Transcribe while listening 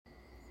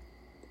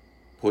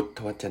พุทธ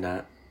วจนะ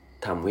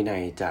ธรรมวินั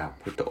ยจาก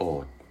พุทธโอ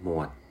ษฐ์หม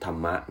วดธร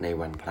รมะใน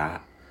วันพระ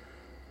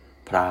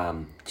พราหม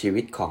ณ์ชี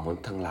วิตของมนุษ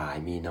ย์ทั้งหลาย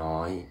มีน้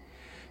อย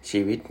ชี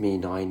วิตมี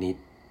น้อยนิด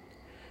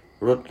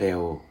รวดเร็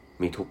ว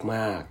มีทุกข์ม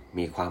าก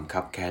มีความ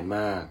คับแค้นม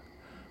าก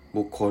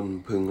บุคคล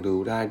พึงรู้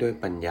ได้ด้วย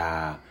ปัญญา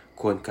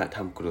ควรกระท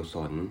ำกุศ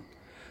ล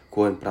ค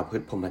วรประพฤ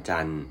ติพรหมจร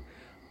รย์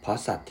เพราะ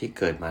สัตว์ที่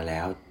เกิดมาแล้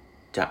ว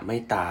จะไม่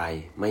ตาย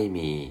ไม่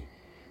มี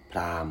พร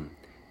าหมณ์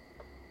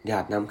หยา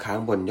ดน้ำค้าง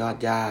บนยอด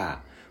หญ้า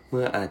เ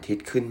มื่ออาทิต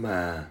ย์ขึ้นมา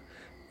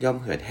ย่อม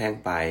เหือดแห้ง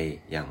ไป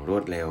อย่างรว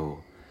ดเร็ว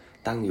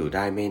ตั้งอยู่ไ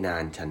ด้ไม่นา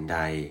นฉันใด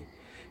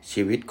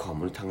ชีวิตของม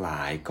นุษย์ทั้งหล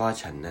ายก็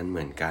ฉันนั้นเห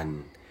มือนกัน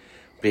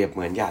เปรียบเห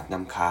มือนหยาดน้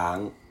ำค้าง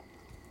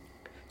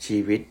ชี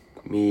วิต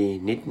มี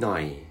นิดหน่อ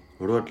ย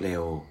รวดเร็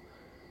ว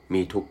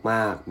มีทุกข์ม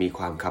ากมีค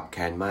วามคับแ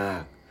ค้นมา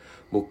ก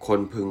บุคคล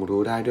พึง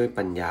รู้ได้ด้วย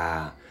ปัญญา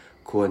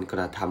ควรก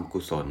ระทำกุ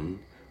ศล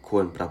คว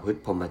รประพฤติ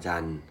พรหมจร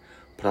รย์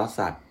เพราะ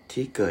สัตว์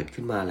ที่เกิด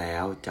ขึ้นมาแล้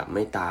วจะไ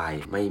ม่ตาย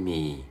ไม่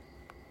มี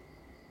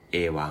เอ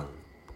วัง